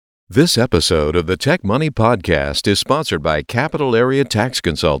This episode of the Tech Money Podcast is sponsored by Capital Area Tax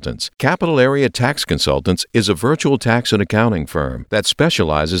Consultants. Capital Area Tax Consultants is a virtual tax and accounting firm that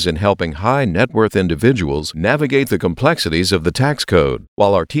specializes in helping high net worth individuals navigate the complexities of the tax code.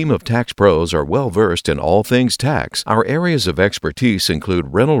 While our team of tax pros are well versed in all things tax, our areas of expertise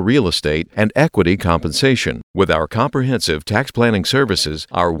include rental real estate and equity compensation. With our comprehensive tax planning services,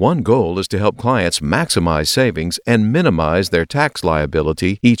 our one goal is to help clients maximize savings and minimize their tax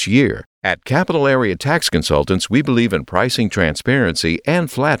liability each year. At Capital Area Tax Consultants, we believe in pricing transparency and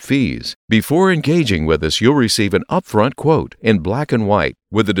flat fees. Before engaging with us, you'll receive an upfront quote in black and white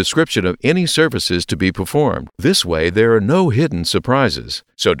with a description of any services to be performed. This way, there are no hidden surprises.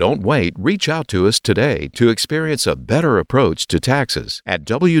 So don't wait. Reach out to us today to experience a better approach to taxes at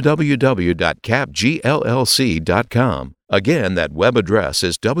www.capgllc.com. Again, that web address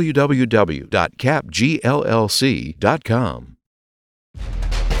is www.capgllc.com.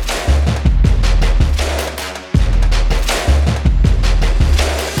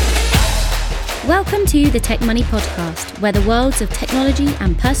 Welcome to the Tech Money Podcast, where the worlds of technology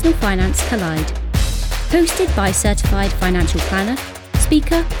and personal finance collide. Hosted by certified financial planner,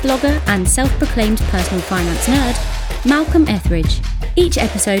 speaker, blogger, and self-proclaimed personal finance nerd, Malcolm Etheridge. Each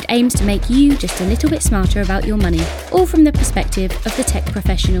episode aims to make you just a little bit smarter about your money, all from the perspective of the tech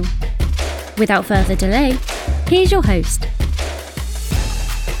professional. Without further delay, here's your host.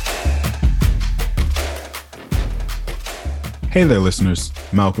 Hey there, listeners.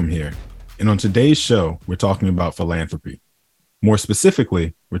 Malcolm here. And on today's show, we're talking about philanthropy. More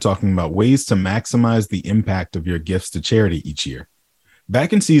specifically, we're talking about ways to maximize the impact of your gifts to charity each year.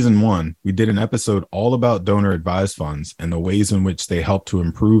 Back in season 1, we did an episode all about donor advised funds and the ways in which they help to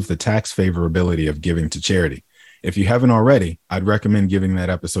improve the tax favorability of giving to charity. If you haven't already, I'd recommend giving that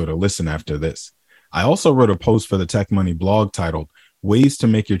episode a listen after this. I also wrote a post for the Tech Money blog titled, Ways to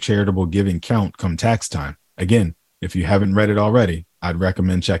Make Your Charitable Giving Count Come Tax Time. Again, if you haven't read it already, I'd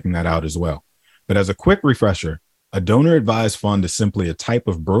recommend checking that out as well. But as a quick refresher, a donor advised fund is simply a type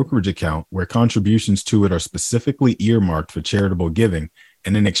of brokerage account where contributions to it are specifically earmarked for charitable giving.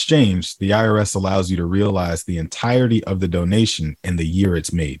 And in exchange, the IRS allows you to realize the entirety of the donation in the year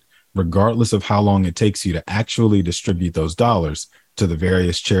it's made, regardless of how long it takes you to actually distribute those dollars to the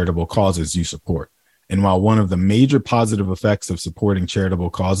various charitable causes you support. And while one of the major positive effects of supporting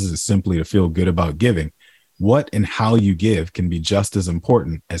charitable causes is simply to feel good about giving, what and how you give can be just as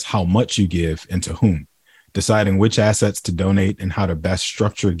important as how much you give and to whom. Deciding which assets to donate and how to best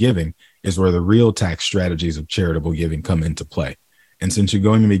structure giving is where the real tax strategies of charitable giving come into play. And since you're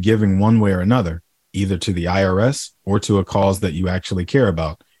going to be giving one way or another, either to the IRS or to a cause that you actually care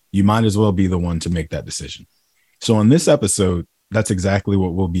about, you might as well be the one to make that decision. So on this episode, that's exactly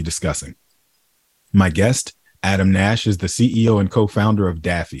what we'll be discussing. My guest, Adam Nash, is the CEO and co-founder of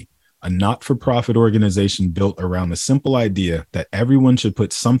Daffy, a not-for-profit organization built around the simple idea that everyone should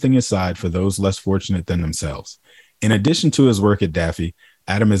put something aside for those less fortunate than themselves. In addition to his work at Daffy,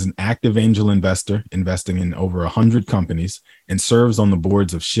 Adam is an active angel investor, investing in over 100 companies, and serves on the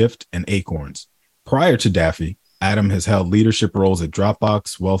boards of Shift and Acorns. Prior to Daffy, Adam has held leadership roles at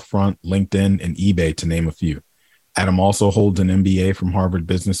Dropbox, Wealthfront, LinkedIn, and eBay, to name a few. Adam also holds an MBA from Harvard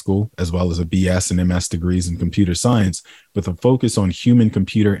Business School, as well as a BS and MS degrees in computer science, with a focus on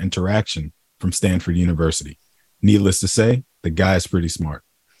human-computer interaction from Stanford University. Needless to say, the guy is pretty smart.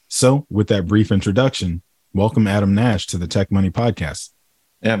 So, with that brief introduction, welcome Adam Nash to the Tech Money Podcast.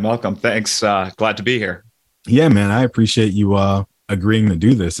 Yeah, Malcolm, thanks. Glad to be here. Yeah, man, I appreciate you agreeing to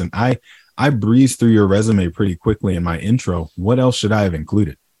do this. And I breezed through your resume pretty quickly in my intro. What else should I have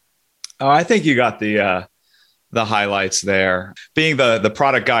included? Oh, I think you got the highlights there. Being the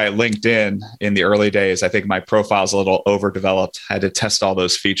product guy at LinkedIn in the early days, I think my profile's a little overdeveloped. I had to test all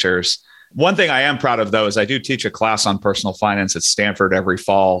those features. One thing I am proud of, though, is I do teach a class on personal finance at Stanford every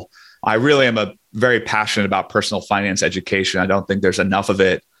fall. I really am very passionate about personal finance education. I don't think there's enough of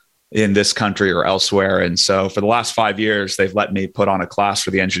it in this country or elsewhere. And so for the last 5 years, they've let me put on a class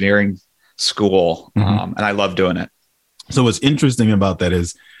for the engineering school. And I love doing it. So what's interesting about that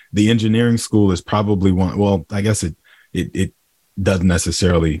is the engineering school is probably one. Well, I guess it doesn't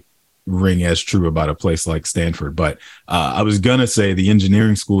necessarily ring as true about a place like Stanford, but I was gonna say the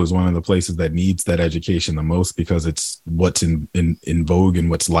engineering school is one of the places that needs that education the most because it's what's in vogue and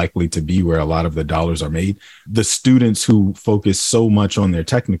what's likely to be where a lot of the dollars are made. The students who focus so much on their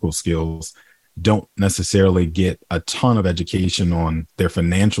technical skills don't necessarily get a ton of education on their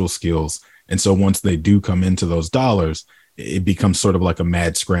financial skills, and so once they do come into those dollars, it becomes sort of like a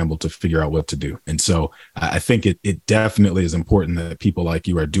mad scramble to figure out what to do. And so I think it definitely is important that people like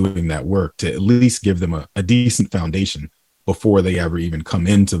you are doing that work to at least give them a decent foundation before they ever even come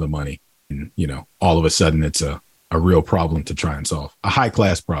into the money. And, all of a sudden it's a real problem to try and solve. A high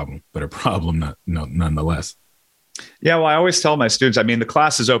class problem, but a problem nonetheless. Yeah, well, I always tell my students, the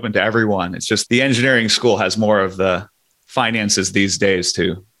class is open to everyone. It's just the engineering school has more of the finances these days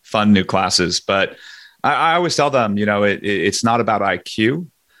to fund new classes. But I always tell them, it's not about IQ.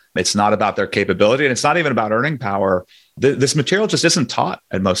 It's not about their capability. And it's not even about earning power. This material just isn't taught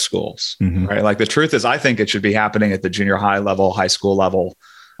at most schools, right? Like the truth is, I think it should be happening at the junior high level, high school level,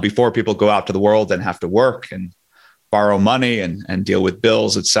 before people go out to the world and have to work and borrow money and deal with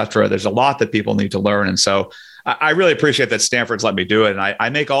bills, et cetera. There's a lot that people need to learn. And so I really appreciate that Stanford's let me do it. And I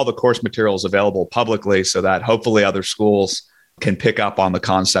make all the course materials available publicly so that hopefully other schools can pick up on the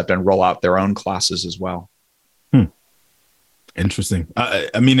concept and roll out their own classes as well. Interesting.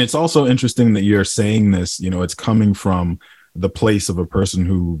 It's also interesting that you're saying this, it's coming from the place of a person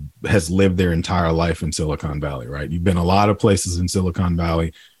who has lived their entire life in Silicon Valley, right? You've been a lot of places in Silicon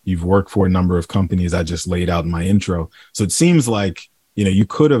Valley. You've worked for a number of companies I just laid out in my intro. So it seems like, you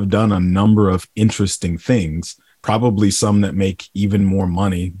could have done a number of interesting things, probably some that make even more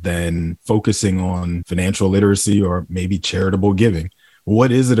money than focusing on financial literacy or maybe charitable giving.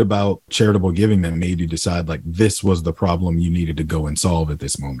 What is it about charitable giving that made you decide like this was the problem you needed to go and solve at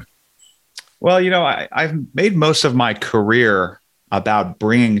this moment? Well, I've made most of my career about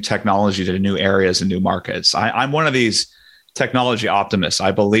bringing technology to new areas and new markets. I'm one of these technology optimists.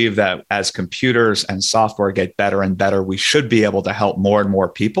 I believe that as computers and software get better and better, we should be able to help more and more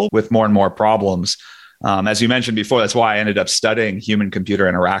people with more and more problems. As you mentioned before, that's why I ended up studying human-computer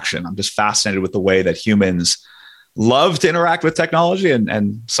interaction. I'm just fascinated with the way that humans love to interact with technology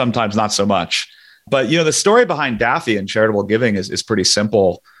and sometimes not so much. But, the story behind Daffy and charitable giving is pretty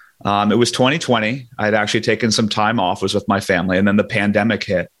simple. It was 2020. I'd actually taken some time off, was with my family, and then the pandemic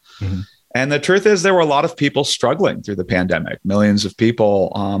hit. And the truth is there were a lot of people struggling through the pandemic, millions of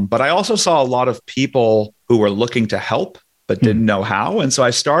people. But I also saw a lot of people who were looking to help, but didn't know how. And so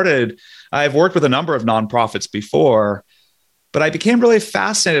I've worked with a number of nonprofits before, but I became really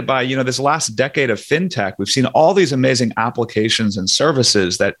fascinated by, this last decade of fintech. We've seen all these amazing applications and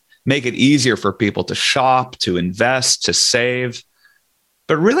services that make it easier for people to shop, to invest, to save,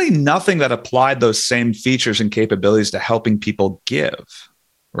 but really nothing that applied those same features and capabilities to helping people give.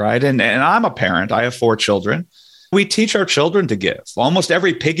 Right. And I'm a parent. I have 4 children. We teach our children to give. Almost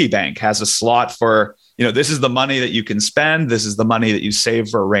every piggy bank has a slot for, this is the money that you can spend. This is the money that you save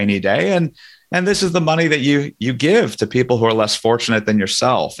for a rainy day. And this is the money that you give to people who are less fortunate than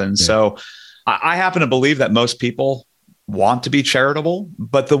yourself. And so I happen to believe that most people want to be charitable,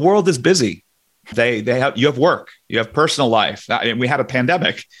 but the world is busy. You have work, you have personal life. We had a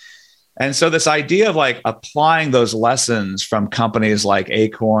pandemic. And so this idea of like applying those lessons from companies like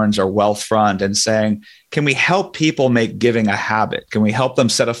Acorns or Wealthfront and saying, can we help people make giving a habit? Can we help them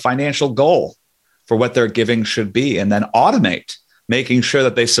set a financial goal for what their giving should be and then automate, making sure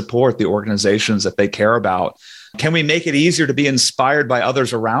that they support the organizations that they care about? Can we make it easier to be inspired by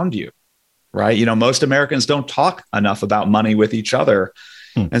others around you? Right? Most Americans don't talk enough about money with each other.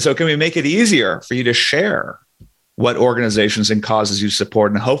 And so can we make it easier for you to share what organizations and causes you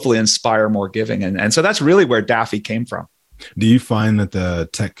support and hopefully inspire more giving? And so that's really where Daffy came from. Do you find that the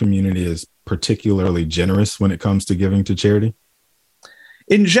tech community is particularly generous when it comes to giving to charity?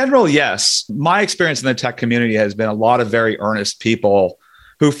 In general, yes. My experience in the tech community has been a lot of very earnest people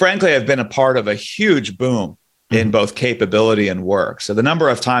who frankly have been a part of a huge boom in both capability and work. So the number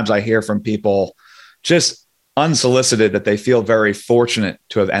of times I hear from people just unsolicited that they feel very fortunate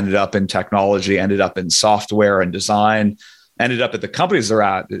to have ended up in technology, ended up in software and design, ended up at the companies they're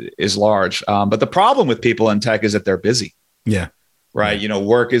at is large. But the problem with people in tech is that they're busy. Yeah. Right.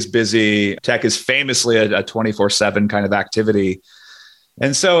 Work is busy. Tech is famously a 24/7 kind of activity.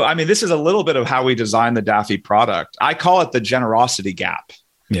 And so, this is a little bit of how we design the Daffy product. I call it the generosity gap.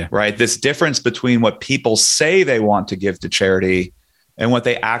 Yeah. Right. This difference between what people say they want to give to charity and what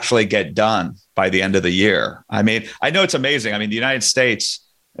they actually get done by the end of the year. I know it's amazing. The United States,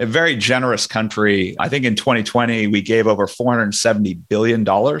 a very generous country. I think in 2020, we gave over $470 billion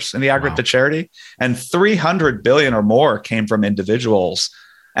in the aggregate to charity, and 300 billion or more came from individuals.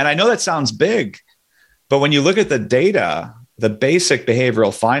 And I know that sounds big, but when you look at the data, the basic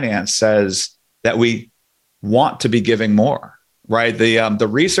behavioral finance says that we want to be giving more. Right. The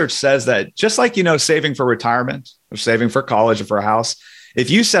research says that just like, saving for retirement or saving for college or for a house, if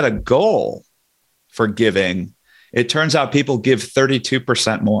you set a goal for giving, it turns out people give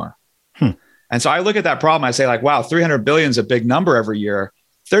 32% more. And so I look at that problem, I say like, wow, 300 billion is a big number every year.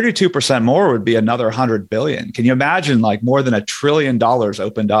 32% more would be another 100 billion. Can you imagine like more than $1 trillion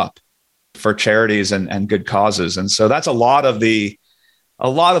opened up for charities and good causes. And so that's a lot of the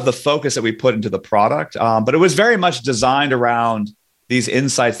focus that we put into the product. But it was very much designed around these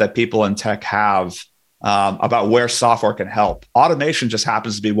insights that people in tech have about where software can help. Automation just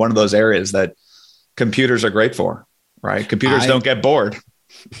happens to be one of those areas that computers are great for, right? Computers don't get bored.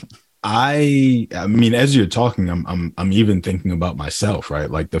 I mean, as you're talking, I'm even thinking about myself, right?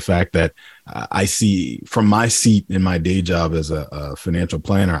 Like the fact that I see from my seat in my day job as a financial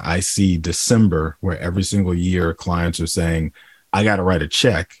planner, I see December where every single year clients are saying, I got to write a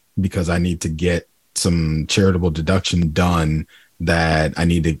check because I need to get some charitable deduction done that I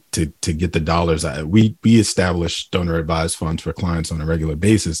need to get the dollars. We establish donor advised funds for clients on a regular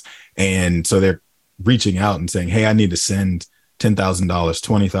basis. And so they're reaching out and saying, hey, I need to send $10,000,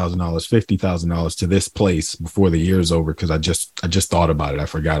 $20,000, $50,000 to this place before the year is over because I just thought about it. I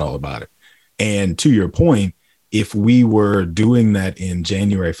forgot all about it. And to your point, if we were doing that in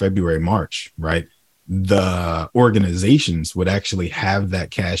January, February, March, right, the organizations would actually have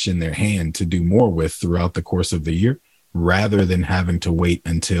that cash in their hand to do more with throughout the course of the year, rather than having to wait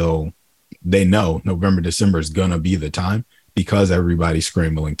until they know November, December is going to be the time, because everybody's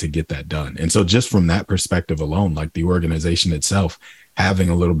scrambling to get that done. And so just from that perspective alone, like the organization itself having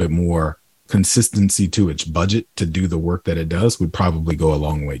a little bit more consistency to its budget to do the work that it does would probably go a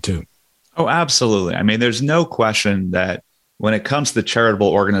long way too. Oh, absolutely. I mean, there's no question that when it comes to charitable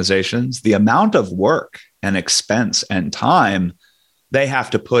organizations, the amount of work and expense and time they have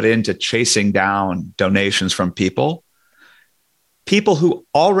to put into chasing down donations from people who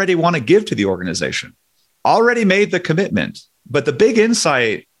already want to give to the organization, already made the commitment. But the big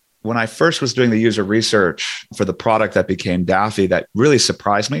insight when I first was doing the user research for the product that became Daffy that really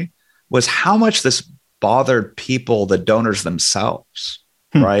surprised me was how much this bothered people, the donors themselves,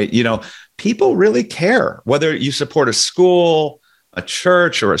 right? You know, people really care whether you support a school, a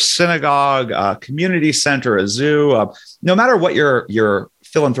church, or a synagogue, a community center, a zoo, no matter what your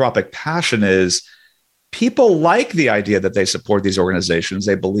philanthropic passion is, people like the idea that they support these organizations.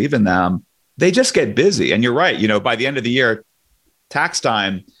 They believe in them. They just get busy. And you're right. You know, by the end of the year, tax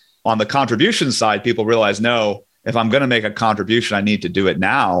time, on the contribution side, people realize, no, if I'm going to make a contribution, I need to do it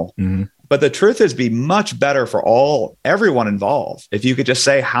now. Mm-hmm. But the truth is, be much better for everyone involved if you could just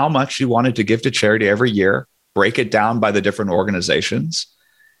say how much you wanted to give to charity every year, break it down by the different organizations,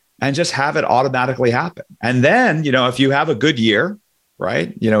 and just have it automatically happen. And then, you know, if you have a good year,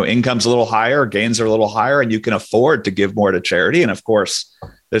 right, you know, income's a little higher, gains are a little higher, and you can afford to give more to charity. And of course,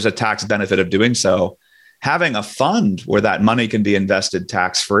 there's a tax benefit of doing so. Having a fund where that money can be invested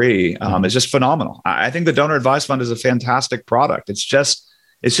tax-free is just phenomenal. I think the Donor Advised Fund is a fantastic product. It's just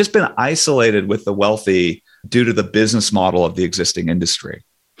been isolated with the wealthy due to the business model of the existing industry.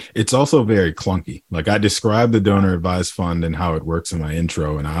 It's also very clunky. Like I described the Donor Advised Fund and how it works in my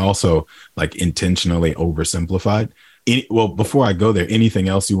intro, and I also like intentionally oversimplified. Well, before I go there, anything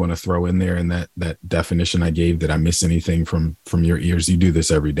else you want to throw in there in that definition I gave? Did I miss anything from your ears? You do this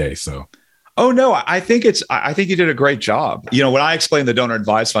every day, so. Oh, no, I think you did a great job. You know, when I explain the Donor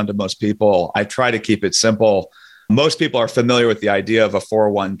Advised Fund to most people, I try to keep it simple. Most people are familiar with the idea of a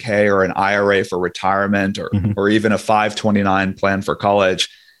 401k or an IRA for retirement or even a 529 plan for college.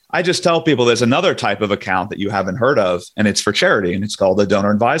 I just tell people there's another type of account that you haven't heard of, and it's for charity, and it's called the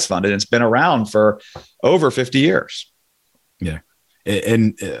Donor Advised Fund, and it's been around for over 50 years. Yeah.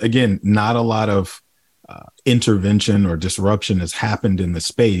 And again, not a lot of intervention or disruption has happened in the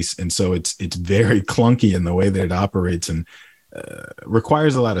space. And so it's very clunky in the way that it operates and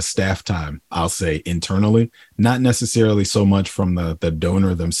requires a lot of staff time, I'll say, internally, not necessarily so much from the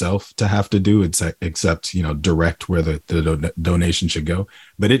donor themselves to have to do, except, you know, direct where the donation should go.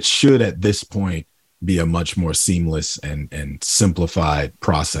 But it should at this point be a much more seamless and simplified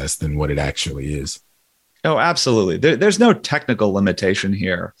process than what it actually is. Oh, absolutely. There's no technical limitation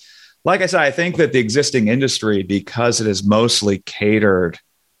here. Like I said, I think that the existing industry, because it is mostly catered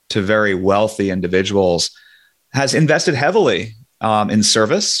to very wealthy individuals, has invested heavily in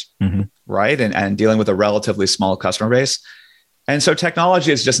service, right? And dealing with a relatively small customer base. And so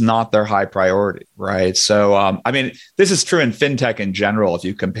technology is just not their high priority, right? So, I mean, this is true in fintech in general. If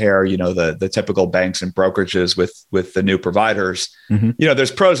you compare, you know, the typical banks and brokerages with the new providers, you know,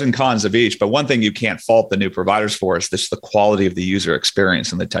 there's pros and cons of each. But one thing you can't fault the new providers for is the quality of the user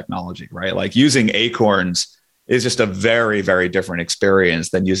experience and the technology, right? Like using Acorns is just a very, very different experience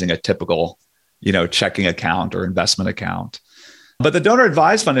than using a typical, you know, checking account or investment account. But the Donor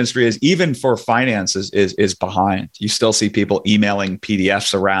Advised Fund industry is, even for finances, is behind. You still see people emailing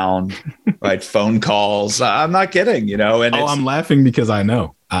PDFs around, right? Phone calls. I'm not kidding, you know. And I'm laughing because I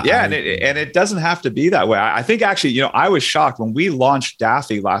know. And it doesn't have to be that way. I think actually, I was shocked when we launched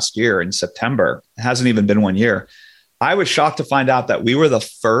Daffy last year in September. It hasn't even been 1 year. I was shocked to find out that we were the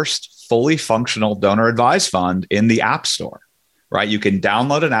first fully functional donor advised fund in the App Store, right? You can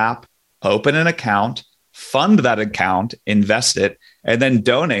download an app, open an account, fund that account, invest it, and then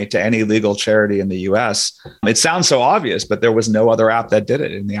donate to any legal charity in the US. It sounds so obvious, but there was no other app that did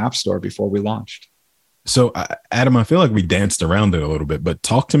it in the App Store before we launched. So, Adam, I feel like we danced around it a little bit, but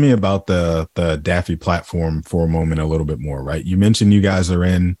talk to me about the Daffy platform for a moment, a little bit more, right? You mentioned you guys are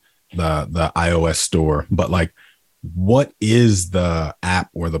in the iOS store, but like, what is the app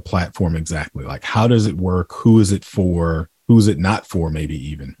or the platform exactly? Like, how does it work? Who is it for? Who is it not for? Maybe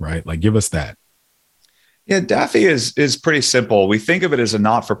even, right? Like, give us that. Yeah, Daffy is pretty simple. We think of it as a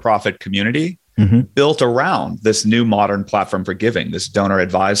not-for-profit community built around this new modern platform for giving, this donor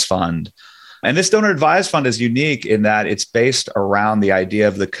advised fund. And this donor advised fund is unique in that it's based around the idea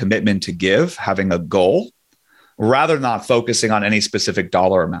of the commitment to give, having a goal, rather than not focusing on any specific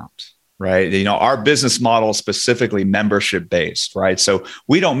dollar amount, right? Our business model is specifically membership based, right? So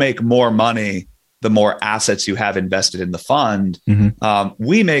we don't make more money the more assets you have invested in the fund.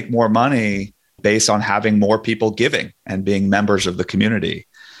 We make more money based on having more people giving and being members of the community.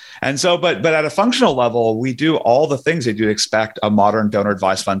 And so, but at a functional level, we do all the things that you'd expect a modern donor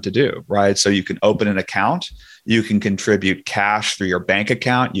advised fund to do, right? So you can open an account, you can contribute cash through your bank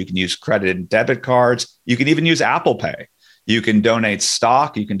account, you can use credit and debit cards, you can even use Apple Pay. You can donate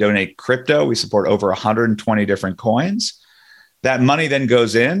stock, you can donate crypto. We support over 120 different coins. That money then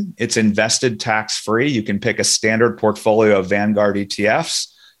goes in, it's invested tax-free. You can pick a standard portfolio of Vanguard ETFs.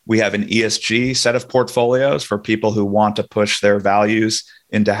 We have an ESG set of portfolios for people who want to push their values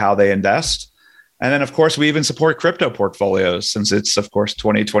into how they invest. And then, of course, we even support crypto portfolios since it's, of course,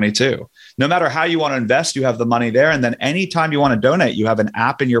 2022. No matter how you want to invest, you have the money there. And then anytime you want to donate, you have an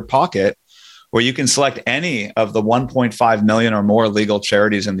app in your pocket where you can select any of the 1.5 million or more legal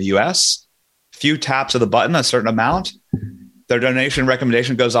charities in the US. Few taps of the button, a certain amount, their donation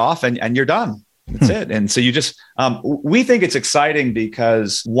recommendation goes off and you're done. That's it. And so you just, we think it's exciting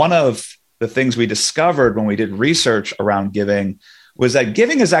because one of the things we discovered when we did research around giving was that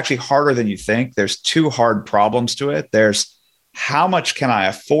giving is actually harder than you think. There's two hard problems to it. There's how much can I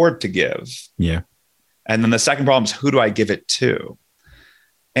afford to give? Yeah. And then the second problem is who do I give it to?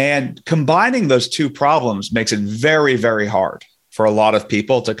 And combining those two problems makes it very, very hard for a lot of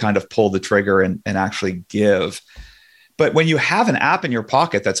people to kind of pull the trigger and actually give. But when you have an app in your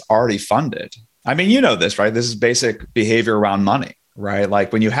pocket that's already funded, I mean, you know this, right? This is basic behavior around money, right?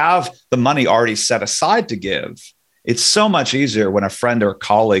 Like when you have the money already set aside to give, it's so much easier when a friend or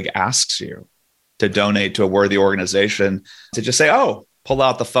colleague asks you to donate to a worthy organization to just say, oh, pull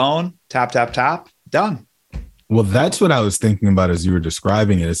out the phone, tap, tap, tap, done. Well, that's what I was thinking about as you were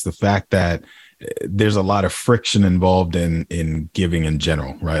describing it. It's the fact that there's a lot of friction involved in giving in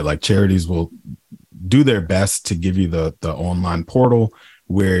general, right? Like charities will do their best to give you the online portal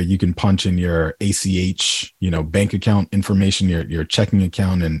where you can punch in your ACH, bank account information, your checking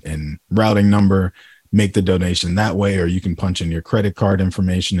account and routing number, make the donation that way, or you can punch in your credit card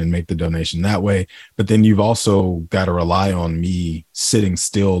information and make the donation that way. But then you've also got to rely on me sitting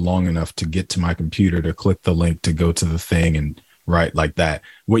still long enough to get to my computer to click the link to go to the thing and right like that.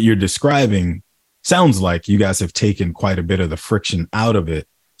 What you're describing sounds like you guys have taken quite a bit of the friction out of it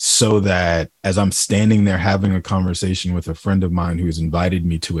so that as I'm standing there having a conversation with a friend of mine who's invited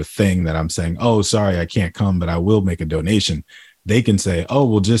me to a thing that I'm saying, oh, sorry, I can't come, but I will make a donation. They can say, oh,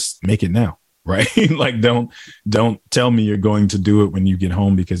 well, just make it now. Right? Like, don't tell me you're going to do it when you get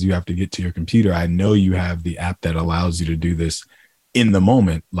home because you have to get to your computer. I know you have the app that allows you to do this in the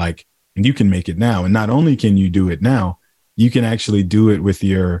moment. Like, and you can make it now. And not only can you do it now, you can actually do it with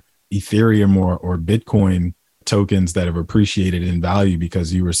your Ethereum or Bitcoin tokens that have appreciated in value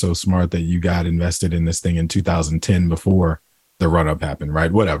because you were so smart that you got invested in this thing in 2010 before the run up happened,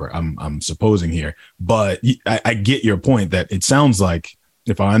 right? Whatever I'm supposing here. But I get your point that it sounds like,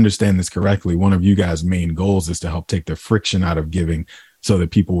 if I understand this correctly, one of you guys' main goals is to help take the friction out of giving so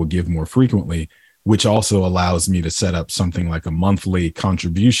that people will give more frequently, which also allows me to set up something like a monthly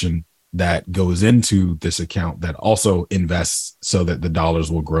contribution that goes into this account that also invests so that the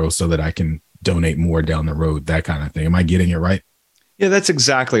dollars will grow so that I can donate more down the road, that kind of thing. Am I getting it right? Yeah, that's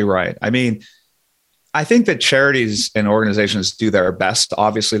exactly right. I mean, I think that charities and organizations do their best,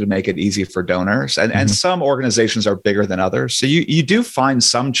 obviously, to make it easy for donors. And some organizations are bigger than others. So you do find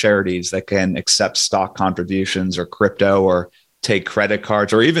some charities that can accept stock contributions or crypto or take credit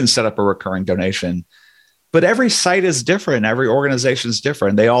cards or even set up a recurring donation. But every site is different. Every organization is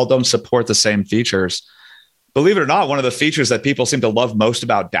different. They all don't support the same features. believe it or not, one of the features that people seem to love most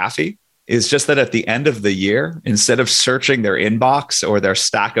about Daffy is just that at the end of the year, instead of searching their inbox or their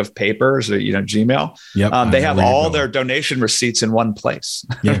stack of papers or, Gmail, they have all their donation receipts in one place.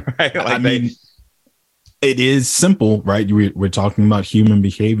 Yeah. Right? It is simple, right? We're talking about human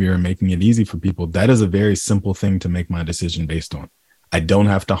behavior and making it easy for people. That is a very simple thing to make my decision based on. I don't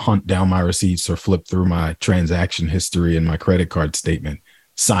have to hunt down my receipts or flip through my transaction history and my credit card statement.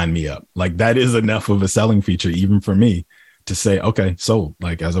 Sign me up. Like, that is enough of a selling feature, even for me, to say, okay, so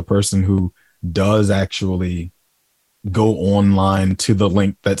like, as a person who does actually go online to the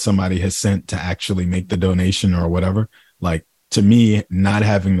link that somebody has sent to actually make the donation or whatever, like, to me, not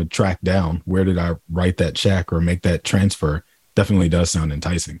having to track down where did I write that check or make that transfer definitely does sound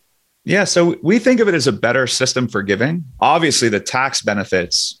enticing. Yeah. So we think of it as a better system for giving. Obviously, the tax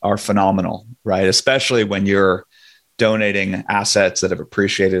benefits are phenomenal, right? Especially when you're donating assets that have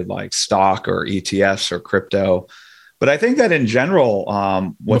appreciated, like stock or ETFs or crypto. But I think that in general,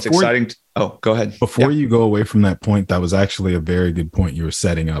 what's exciting. Go ahead. Before you go away from that point, that was actually a very good point you were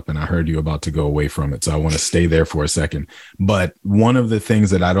setting up, and I heard you about to go away from it. So I want to stay there for a second. But one of the things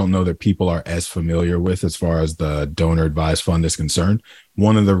that I don't know that people are as familiar with as far as the donor advised fund is concerned,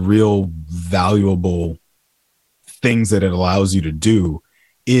 one of the real valuable things that it allows you to do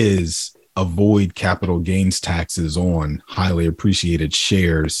is avoid capital gains taxes on highly appreciated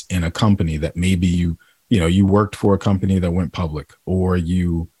shares in a company that maybe you worked for a company that went public, or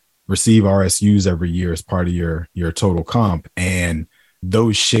you receive RSUs every year as part of your total comp. And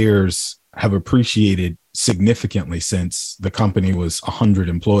those shares have appreciated significantly since the company was 100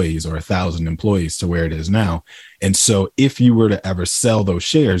 employees or 1,000 employees to where it is now. And so if you were to ever sell those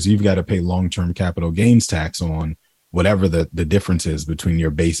shares, you've got to pay long-term capital gains tax on whatever the difference is between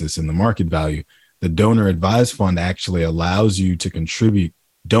your basis and the market value. The donor advised fund actually allows you to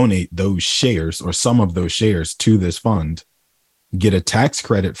donate those shares or some of those shares to this fund, get a tax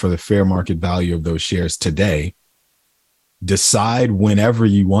credit for the fair market value of those shares today, decide whenever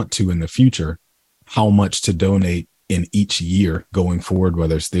you want to in the future how much to donate in each year going forward,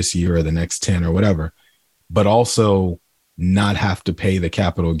 whether it's this year or the next 10 or whatever, but also not have to pay the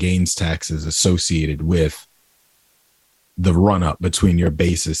capital gains taxes associated with the run up between your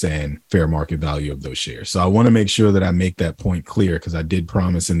basis and fair market value of those shares. So I want to make sure that I make that point clear, because I did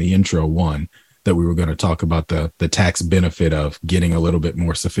promise in the intro that we were going to talk about the tax benefit of getting a little bit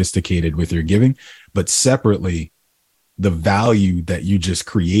more sophisticated with your giving, but separately, the value that you just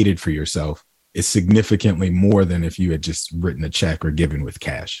created for yourself is significantly more than if you had just written a check or given with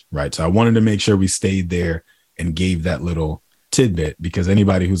cash, right? So I wanted to make sure we stayed there and gave that little tidbit, because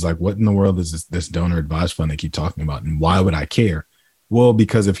anybody who's like, what in the world is this donor advised fund they keep talking about, and why would I care? Well,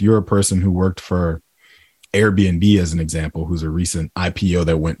 because if you're a person who worked for Airbnb, as an example, who's a recent IPO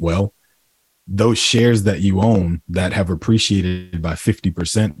that went well, those shares that you own that have appreciated by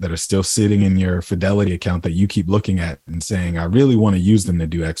 50% that are still sitting in your Fidelity account that you keep looking at and saying, I really want to use them to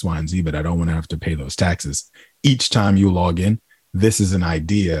do X, Y, and Z, but I don't want to have to pay those taxes. Each time you log in, this is an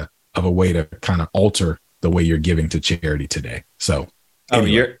idea of a way to kind of alter the way you're giving to charity today. So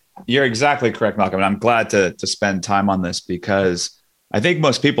anyway. You're exactly correct, Malcolm. And I'm glad to spend time on this, because I think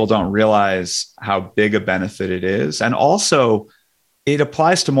most people don't realize how big a benefit it is. And also, it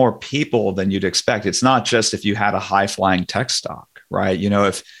applies to more people than you'd expect. It's not just if you had a high flying tech stock, right?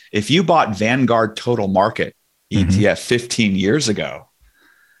 If you bought Vanguard Total Market ETF 15 years ago,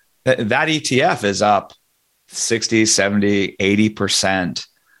 that ETF is up 60, 70, 80%.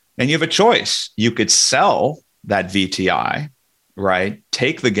 And you have a choice. You could sell that VTI, right?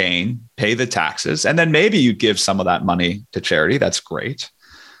 Take the gain, pay the taxes, and then maybe you give some of that money to charity. That's great.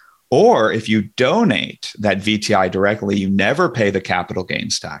 Or if you donate that VTI directly, you never pay the capital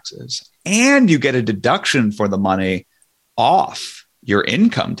gains taxes, and you get a deduction for the money off your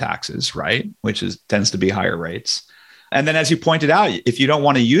income taxes, right? Which tends to be higher rates. And then, as you pointed out, if you don't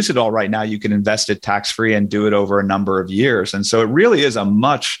want to use it all right now, you can invest it tax-free and do it over a number of years. And so it really is a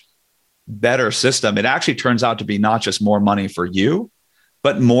much better system. It actually turns out to be not just more money for you,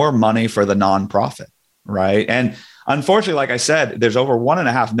 but more money for the nonprofit, right? And unfortunately, like I said, there's over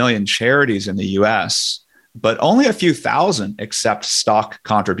 1.5 million charities in the US, but only a few thousand accept stock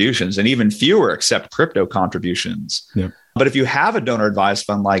contributions, and even fewer accept crypto contributions. Yep. But if you have a donor advised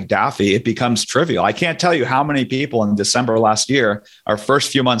fund like Daffy, it becomes trivial. I can't tell you how many people in December last year, our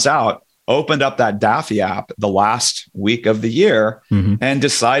first few months out, opened up that Daffy app the last week of the year and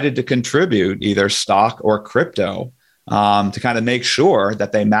decided to contribute either stock or crypto to kind of make sure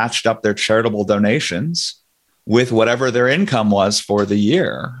that they matched up their charitable donations with whatever their income was for the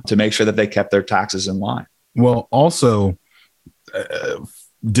year, to make sure that they kept their taxes in line. Well, also,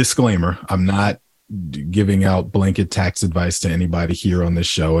 disclaimer, I'm not giving out blanket tax advice to anybody here on this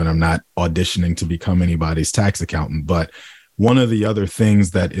show, and I'm not auditioning to become anybody's tax accountant. But one of the other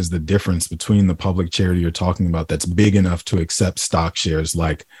things that is the difference between the public charity you're talking about that's big enough to accept stock shares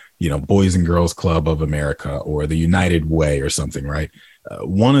like, Boys and Girls Club of America or the United Way or something, right?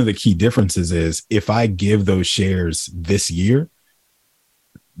 One of the key differences is if I give those shares this year,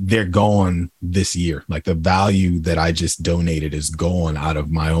 they're gone this year. Like the value that I just donated is gone out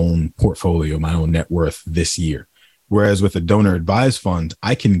of my own portfolio, my own net worth this year. Whereas with a donor advised fund,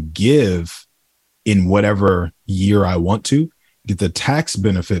 I can give in whatever year I want to, get the tax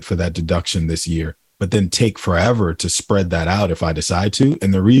benefit for that deduction this year, but then take forever to spread that out if I decide to.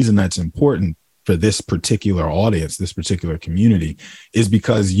 And the reason that's important for this particular audience, this particular community, is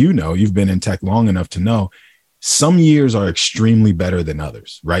because you've been in tech long enough to know some years are extremely better than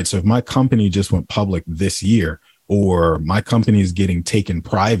others, right? So if my company just went public this year, or my company is getting taken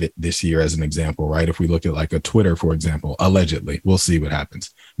private this year, as an example, right? If we look at like a Twitter, for example, allegedly, we'll see what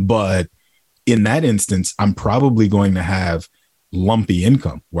happens. But in that instance, I'm probably going to have lumpy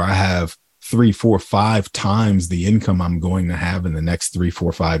income where I have 3, 4, 5 times the income I'm going to have in the next 3,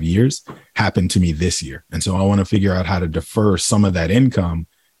 4, 5 years happen to me this year. And so I want to figure out how to defer some of that income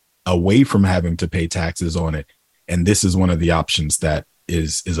away from having to pay taxes on it. And this is one of the options that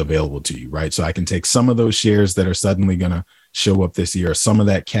is available to you, right? So I can take some of those shares that are suddenly going to show up this year, or some of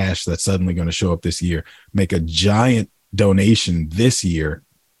that cash that's suddenly going to show up this year, make a giant donation this year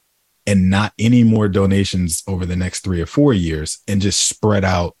and not any more donations over the next 3 or 4 years, and just spread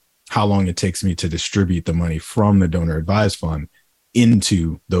out how long it takes me to distribute the money from the donor advised fund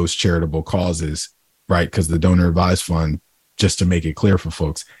into those charitable causes, right? Because the donor advised fund, just to make it clear for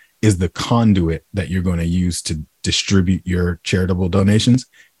folks, is the conduit that you're going to use to distribute your charitable donations.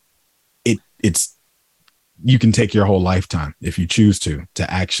 It's you can take your whole lifetime if you choose to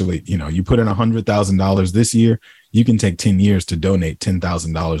actually, you put in $100,000 this year, you can take 10 years to donate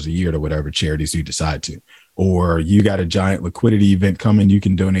 $10,000 a year to whatever charities you decide to. Or you got a giant liquidity event coming, you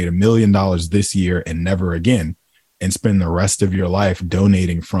can donate $1 million this year and never again, and spend the rest of your life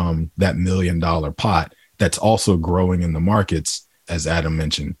donating from that $1 million pot that's also growing in the markets, as Adam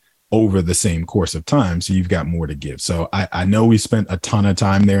mentioned, over the same course of time. So you've got more to give. So I know we spent a ton of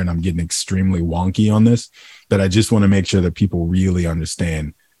time there and I'm getting extremely wonky on this, but I just want to make sure that people really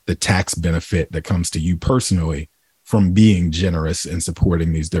understand the tax benefit that comes to you personally from being generous and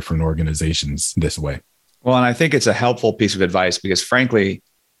supporting these different organizations this way. Well, and I think it's a helpful piece of advice because frankly,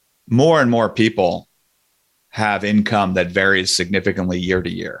 more and more people have income that varies significantly year to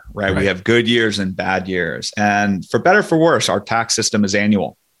year, right? We have good years and bad years. And for better, for worse, our tax system is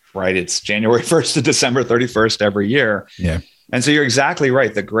annual. Right. It's January 1st to December 31st every year. Yeah. And so you're exactly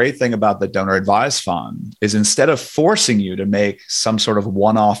right. The great thing about the donor advised fund is instead of forcing you to make some sort of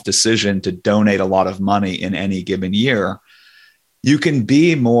one-off decision to donate a lot of money in any given year, you can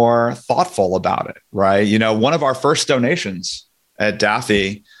be more thoughtful about it. Right. One of our first donations at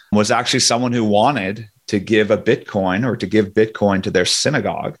Daffy was actually someone who wanted to give a Bitcoin or to give Bitcoin to their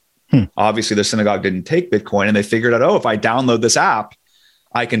synagogue. Obviously, the synagogue didn't take Bitcoin and they figured out, if I download this app,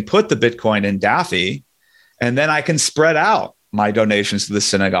 I can put the Bitcoin in Daffy, and then I can spread out my donations to the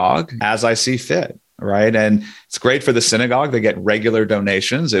synagogue as I see fit, right? And it's great for the synagogue. They get regular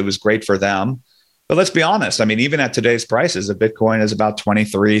donations. It was great for them. But let's be honest. I mean, even at today's prices, a Bitcoin is about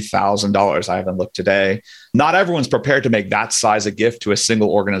 $23,000. I haven't looked today. Not everyone's prepared to make that size of gift to a single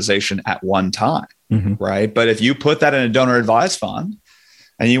organization at one time, right? But if you put that in a donor advised fund,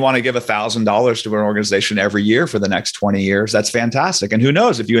 and you want to give $1,000 to an organization every year for the next 20 years, that's fantastic. And who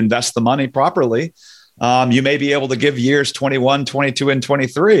knows, if you invest the money properly, you may be able to give years 21, 22, and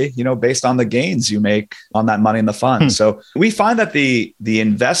 23, based on the gains you make on that money in the fund. So we find that the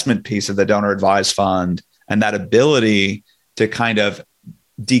investment piece of the donor advised fund and that ability to kind of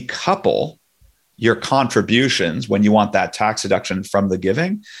decouple your contributions when you want that tax deduction from the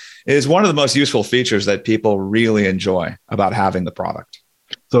giving is one of the most useful features that people really enjoy about having the product.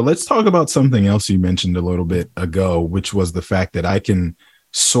 So let's talk about something else you mentioned a little bit ago, which was the fact that I can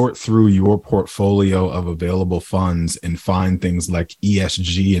sort through your portfolio of available funds and find things like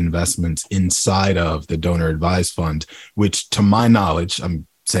ESG investments inside of the donor advised fund, which to my knowledge, I'm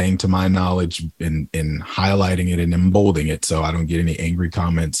saying to my knowledge in highlighting it and embolding it so I don't get any angry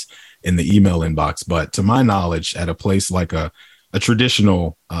comments in the email inbox. But to my knowledge, at a place like a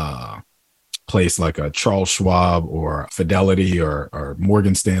traditional place like a Charles Schwab or Fidelity or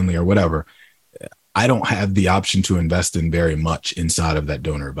Morgan Stanley or whatever, I don't have the option to invest in very much inside of that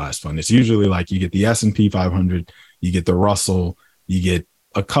donor advised fund. It's usually like you get the S&P 500, you get the Russell, you get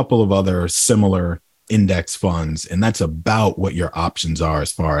a couple of other similar index funds, and that's about what your options are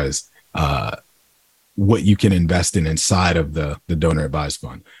as far as what you can invest in inside of the donor advised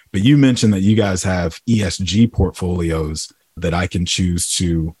fund. But you mentioned that you guys have ESG portfolios that I can choose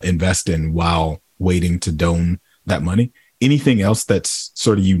to invest in while waiting to don that money. Anything else that's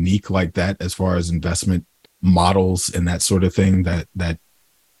sort of unique like that as far as investment models and that sort of thing that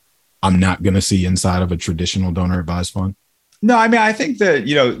I'm not going to see inside of a traditional donor advised fund? No, I mean, I think that,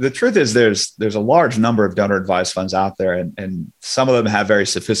 the truth is there's a large number of donor advised funds out there, and some of them have very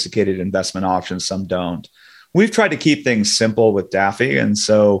sophisticated investment options, some don't. We've tried to keep things simple with Daffy. And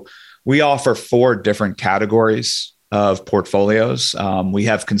so we offer 4 different categories of portfolios. We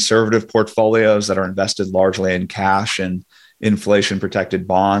have conservative portfolios that are invested largely in cash and inflation protected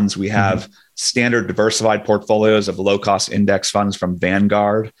bonds. We have standard diversified portfolios of low cost index funds from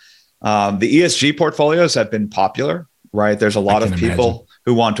Vanguard. The ESG portfolios have been popular, right? There's a lot of people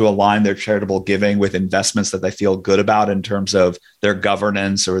who want to align their charitable giving with investments that they feel good about in terms of their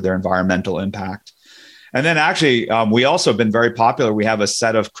governance or their environmental impact. And then actually, we also have been very popular. We have a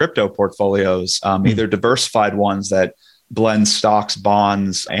set of crypto portfolios, either diversified ones that blend stocks,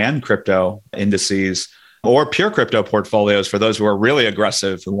 bonds, and crypto indices, or pure crypto portfolios for those who are really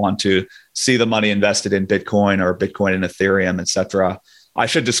aggressive, who want to see the money invested in Bitcoin or Bitcoin and Ethereum, et cetera. I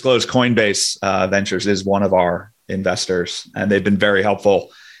should disclose Coinbase Ventures is one of our investors, and they've been very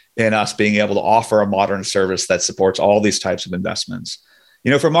helpful in us being able to offer a modern service that supports all these types of investments.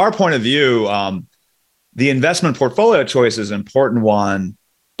 From our point of view, the investment portfolio choice is an important one,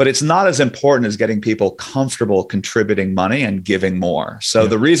 but it's not as important as getting people comfortable contributing money and giving more. So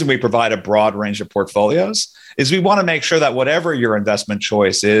the reason we provide a broad range of portfolios is we want to make sure that whatever your investment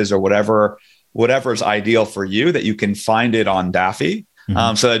choice is, or whatever is ideal for you, that you can find it on Daffy.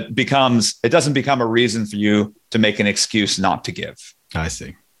 So it doesn't become a reason for you to make an excuse not to give. I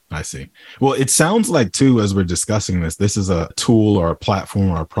see. Well, it sounds like too, as we're discussing this is a tool or a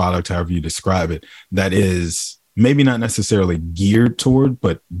platform or a product, however you describe it, that is maybe not necessarily geared toward,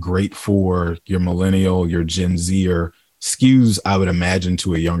 but great for your millennial, your Gen Z, or skews, I would imagine,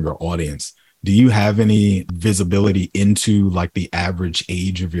 to a younger audience. Do you have any visibility into like the average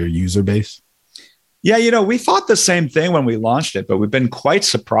age of your user base? Yeah, we thought the same thing when we launched it, but we've been quite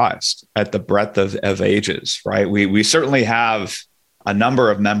surprised at the breadth of ages, right? We certainly have a number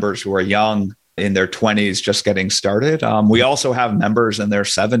of members who are young, in their 20s, just getting started. We also have members in their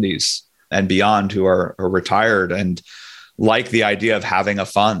 70s and beyond who are retired and like the idea of having a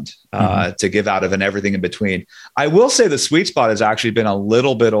fund to give out of, and everything in between. I will say the sweet spot has actually been a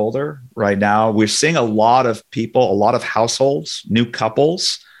little bit older right now. We're seeing a lot of people, a lot of households, new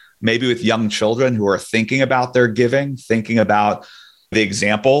couples, maybe with young children, who are thinking about their giving, thinking about the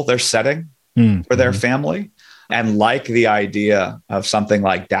example they're setting for their family, and like the idea of something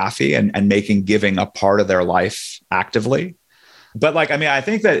like Daffy and making giving a part of their life actively. But I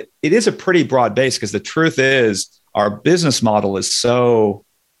think that it is a pretty broad base, because the truth is our business model is so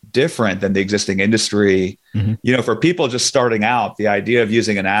different than the existing industry. For people just starting out, the idea of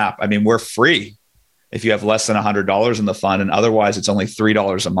using an app, we're free if you have less than $100 in the fund, and otherwise it's only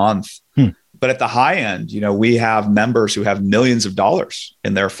 $3 a month. But at the high end, we have members who have millions of dollars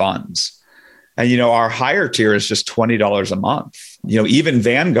in their funds. And, our higher tier is just $20 a month. Even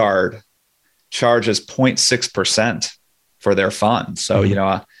Vanguard charges 0.6% for their fund. So,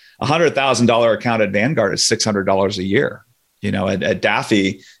 a $100,000 account at Vanguard is $600 a year. At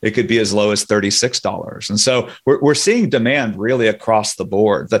Daffy, it could be as low as $36. And so we're seeing demand really across the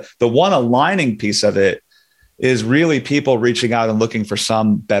board. The one aligning piece of it is really people reaching out and looking for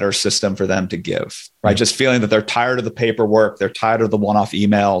some better system for them to give, right? Just feeling that they're tired of the paperwork. They're tired of the one-off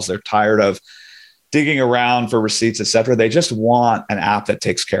emails. They're tired of digging around for receipts, et cetera. They just want an app that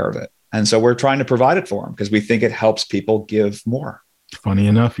takes care of it. And so we're trying to provide it for them because we think it helps people give more. Funny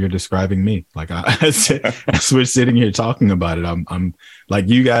enough, you're describing me. As we're sitting here talking about it, I'm like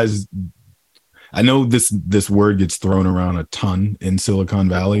you guys. I know this word gets thrown around a ton in Silicon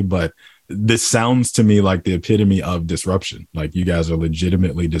Valley, but this sounds to me like the epitome of disruption. Like you guys are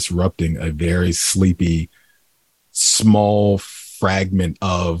legitimately disrupting a very sleepy, small fragment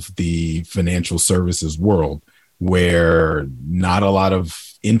of the financial services world where not a lot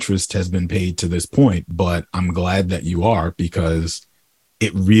of interest has been paid to this point. But I'm glad that you are, because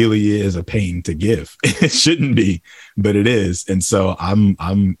it really is a pain to give. It shouldn't be, but it is. And so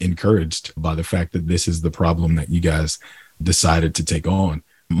I'm encouraged by the fact that this is the problem that you guys decided to take on.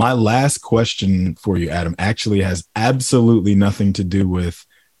 My last question for you, Adam, actually has absolutely nothing to do with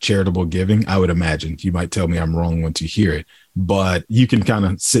charitable giving. I would imagine you might tell me I'm wrong once you hear it, but you can kind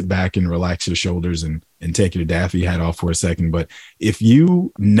of sit back and relax your shoulders and take your Daffy hat off for a second. But if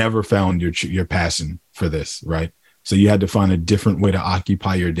you never found your passion for this, right? So you had to find a different way to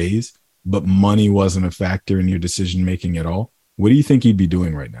occupy your days. but money wasn't a factor in your decision making at all, what do you think you'd be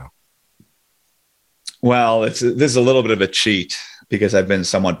doing right now? Well, this is a little bit of a cheat because I've been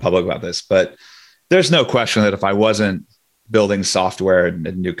somewhat public about this, but there's no question that if I wasn't building software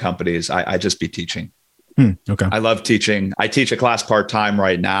in new companies, I'd just be teaching. Okay. I love teaching. I teach a class part-time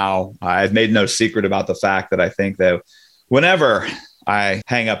right now. I've made no secret about the fact that I think that whenever I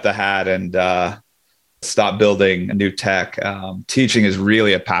hang up the hat and stop building new tech, teaching is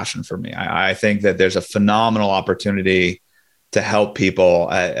really a passion for me. I think that there's a phenomenal opportunity to help people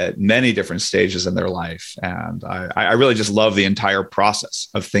at many different stages in their life. And I really just love the entire process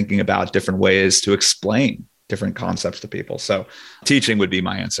of thinking about different ways to explain different concepts to people. So teaching would be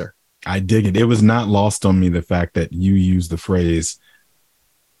my answer. I dig it. It was not lost on me the fact that you use the phrase,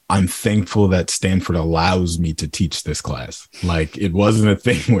 I'm thankful that Stanford allows me to teach this class. Like, it wasn't a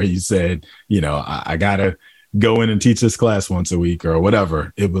thing where you said, I got to go in and teach this class once a week or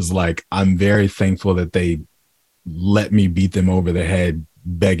whatever. It was like, I'm very thankful that they let me beat them over the head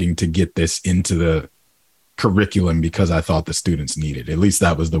begging to get this into the curriculum because I thought the students needed. At least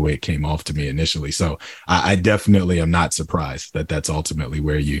that was the way it came off to me initially. So I definitely am not surprised that that's ultimately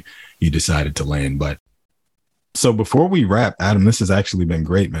where you decided to land. But so before we wrap, Adam, this has actually been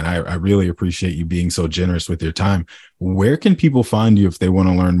great, man. I really appreciate you being so generous with your time. Where can people find you if they want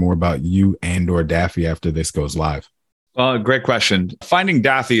to learn more about you and or Daffy after this goes live? Well, great question. Finding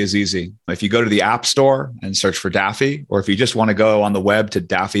Daffy is easy. If you go to the App Store and search for Daffy, or if you just want to go on the web to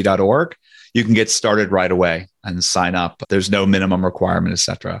daffy.org, you can get started right away and sign up. There's no minimum requirement,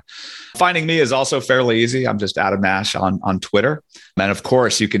 etc. Finding me is also fairly easy. I'm just Adam Nash on Twitter. And of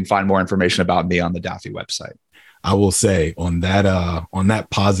course, you can find more information about me on the Daffy website. I will say on that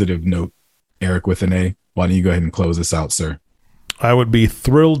positive note, Eric with an A, why don't you go ahead and close us out, sir? I would be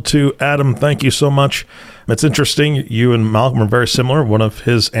thrilled to. Adam, thank you so much. It's interesting. You and Malcolm are very similar. One of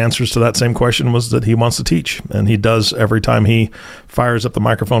his answers to that same question was that he wants to teach, and he does every time he fires up the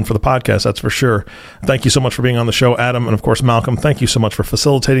microphone for the podcast, that's for sure. Thank you so much for being on the show, Adam. And of course, Malcolm, thank you so much for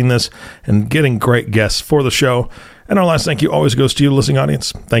facilitating this and getting great guests for the show. And our last thank you always goes to you, listening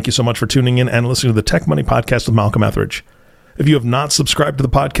audience. Thank you so much for tuning in and listening to the Tech Money Podcast with Malcolm Etheridge. If you have not subscribed to the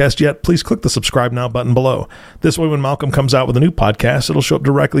podcast yet, please click the subscribe now button below. This way, when Malcolm comes out with a new podcast, it'll show up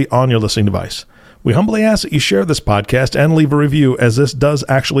directly on your listening device. We humbly ask that you share this podcast and leave a review, as this does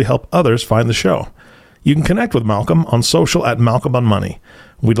actually help others find the show. You can connect with Malcolm on social at Malcolm on Money.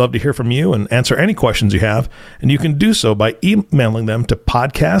 We'd love to hear from you and answer any questions you have, and you can do so by emailing them to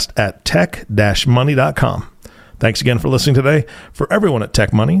podcast@tech-money.com. Thanks again for listening today. For everyone at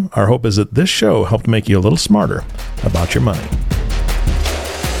Tech Money, our hope is that this show helped make you a little smarter about your money.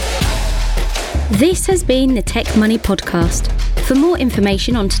 This has been the Tech Money Podcast. For more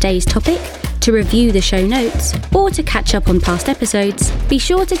information on today's topic, to review the show notes, or to catch up on past episodes, be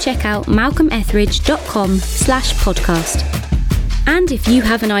sure to check out malcolmetheridge.com/podcast. And if you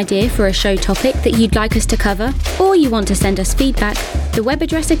have an idea for a show topic that you'd like us to cover, or you want to send us feedback, the web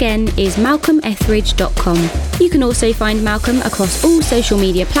address again is malcolmetheridge.com. You can also find Malcolm across all social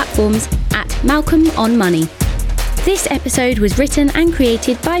media platforms at Malcolm on Money. This episode was written and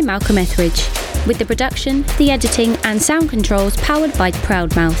created by Malcolm Etheridge, with the production, the editing and sound controls powered by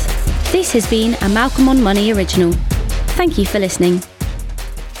Proudmouth. This has been a Malcolm on Money original. Thank you for listening.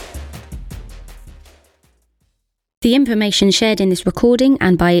 The information shared in this recording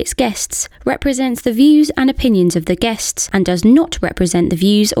and by its guests represents the views and opinions of the guests and does not represent the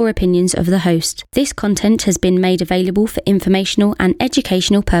views or opinions of the host. This content has been made available for informational and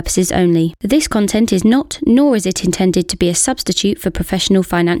educational purposes only. This content is not, nor is it intended to be a substitute for professional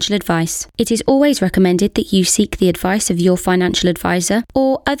financial advice. It is always recommended that you seek the advice of your financial advisor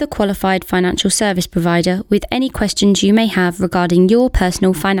or other qualified financial service provider with any questions you may have regarding your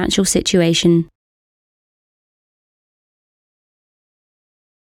personal financial situation.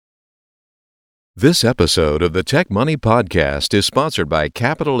 This episode of the Tech Money Podcast is sponsored by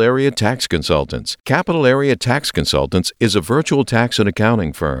Capital Area Tax Consultants. Capital Area Tax Consultants is a virtual tax and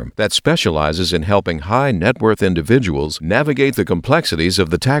accounting firm that specializes in helping high net worth individuals navigate the complexities of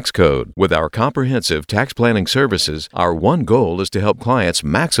the tax code. With our comprehensive tax planning services, our one goal is to help clients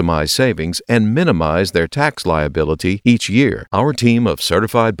maximize savings and minimize their tax liability each year. Our team of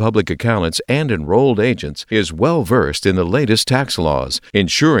certified public accountants and enrolled agents is well versed in the latest tax laws,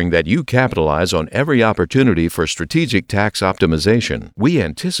 ensuring that you capitalize on every opportunity for strategic tax optimization. We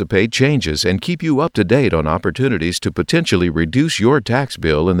anticipate changes and keep you up to date on opportunities to potentially reduce your tax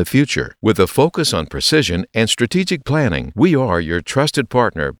bill in the future. With a focus on precision and strategic planning, we are your trusted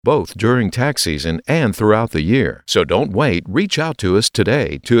partner both during tax season and throughout the year. So don't wait. Reach out to us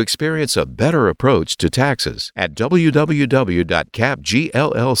today to experience a better approach to taxes at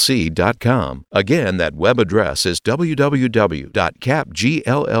www.capgllc.com. Again, that web address is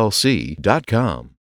www.capgllc.com.